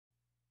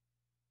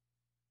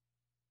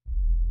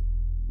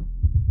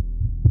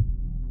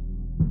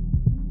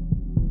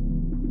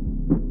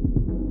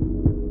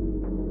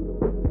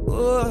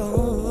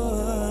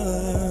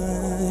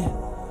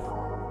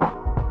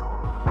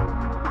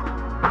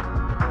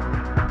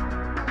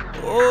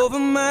Over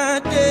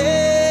my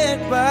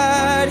dead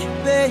body,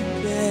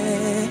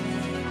 baby,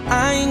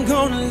 I ain't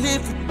gonna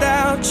live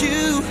without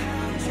you.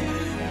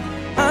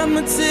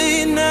 I'ma tell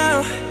you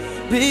now,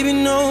 baby,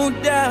 no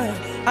doubt,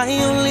 I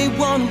only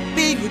wanna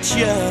be with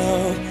you.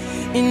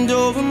 And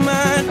over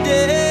my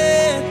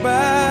dead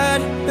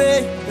body,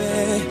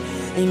 baby,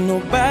 ain't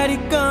nobody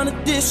gonna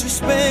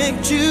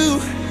disrespect you.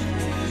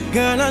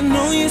 Girl, I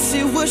know you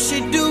see what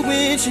she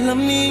doing. She love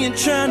me and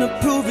tryna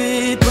prove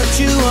it, but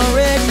you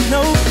already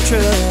know the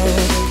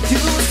truth.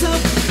 Used to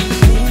be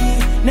me,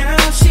 now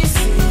she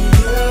see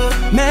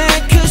you.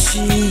 Mad cause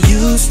she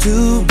used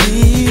to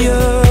be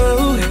you.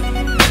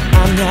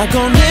 I'm not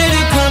gonna let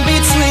it come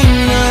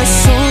between us,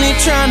 only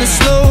tryna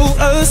slow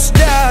us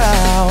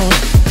down.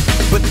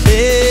 But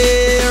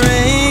there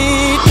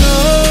ain't no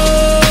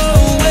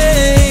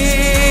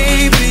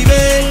way, baby,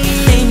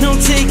 ain't no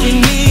taking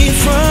me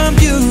from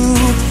you.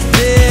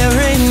 There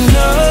ain't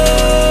no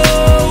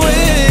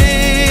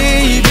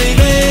way,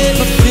 baby,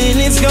 my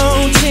feelings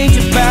gon' change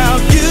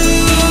about you.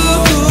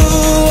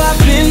 I've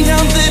been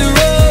down that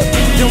road,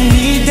 don't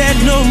need that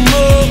no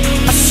more.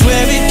 I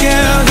swear it,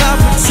 girl, I'll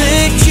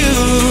protect you.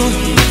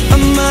 I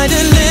might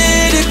have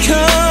let it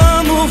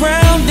come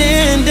around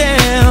and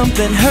down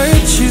that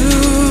hurt you,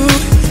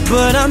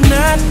 but I'm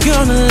not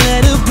gonna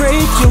let it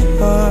break your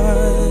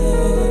heart.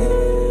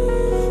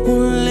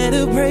 Won't let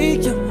it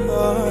break your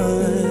heart.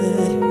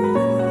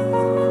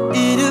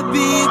 It'll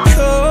be a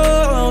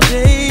cold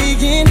day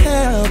in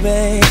hell,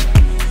 babe,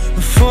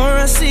 before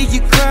I see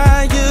you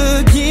cry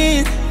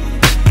again.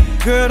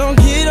 Girl, don't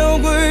get all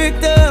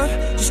worked up,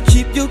 just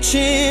keep your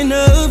chin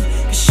up,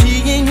 cause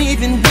she ain't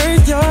even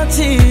worth your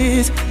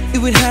tears. It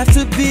would have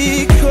to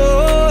be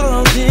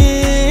cold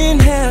in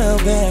hell,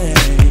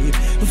 babe,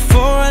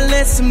 before I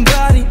let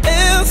somebody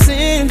else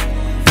in.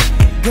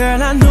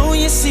 Girl, I know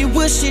you see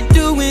what she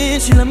doing.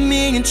 She love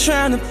me and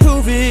tryna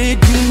prove it.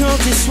 You know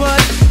just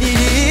what it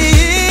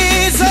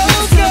is.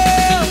 Oh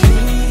girl,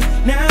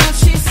 now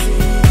she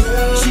see.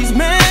 She's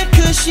mad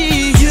cause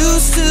she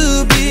used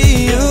to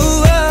be you.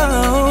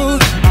 Oh,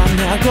 I'm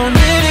not gonna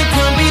let it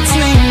come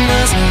between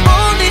us,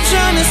 only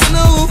tryna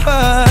slow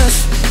us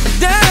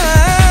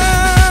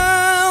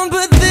down.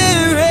 But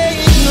there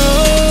ain't no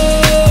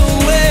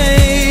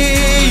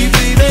way,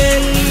 baby,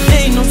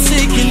 ain't no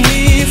taking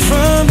me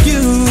from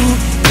you.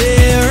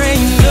 There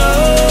ain't no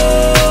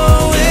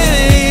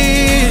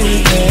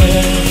way,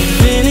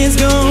 feelings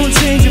gon'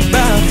 change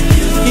about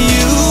you.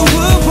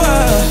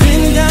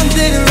 Been down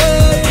that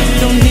road,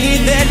 don't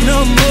need that no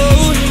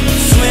more.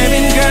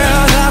 Swearing,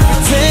 girl, I'll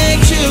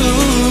protect you.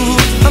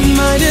 I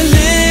might have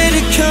let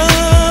it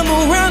come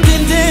around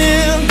and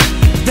down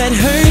that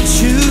hurt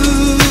you.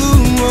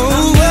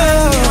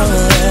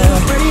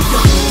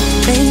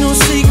 Ain't no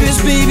secrets,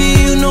 baby,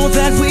 you know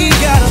that we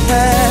got a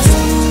past,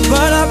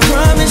 but I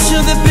promise you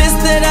the best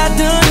that I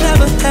done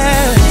never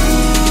had.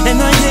 And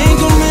I ain't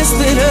gon' mess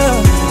it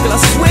up, girl, I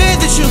swear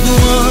that you're the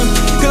one.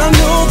 Girl, I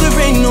know there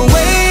ain't no way.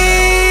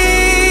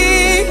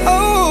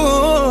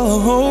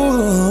 Oh,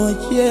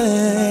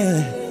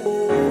 yeah.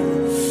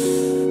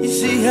 You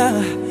see, I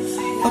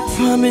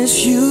promise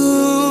you,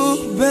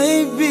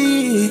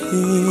 baby,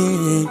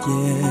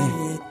 yeah.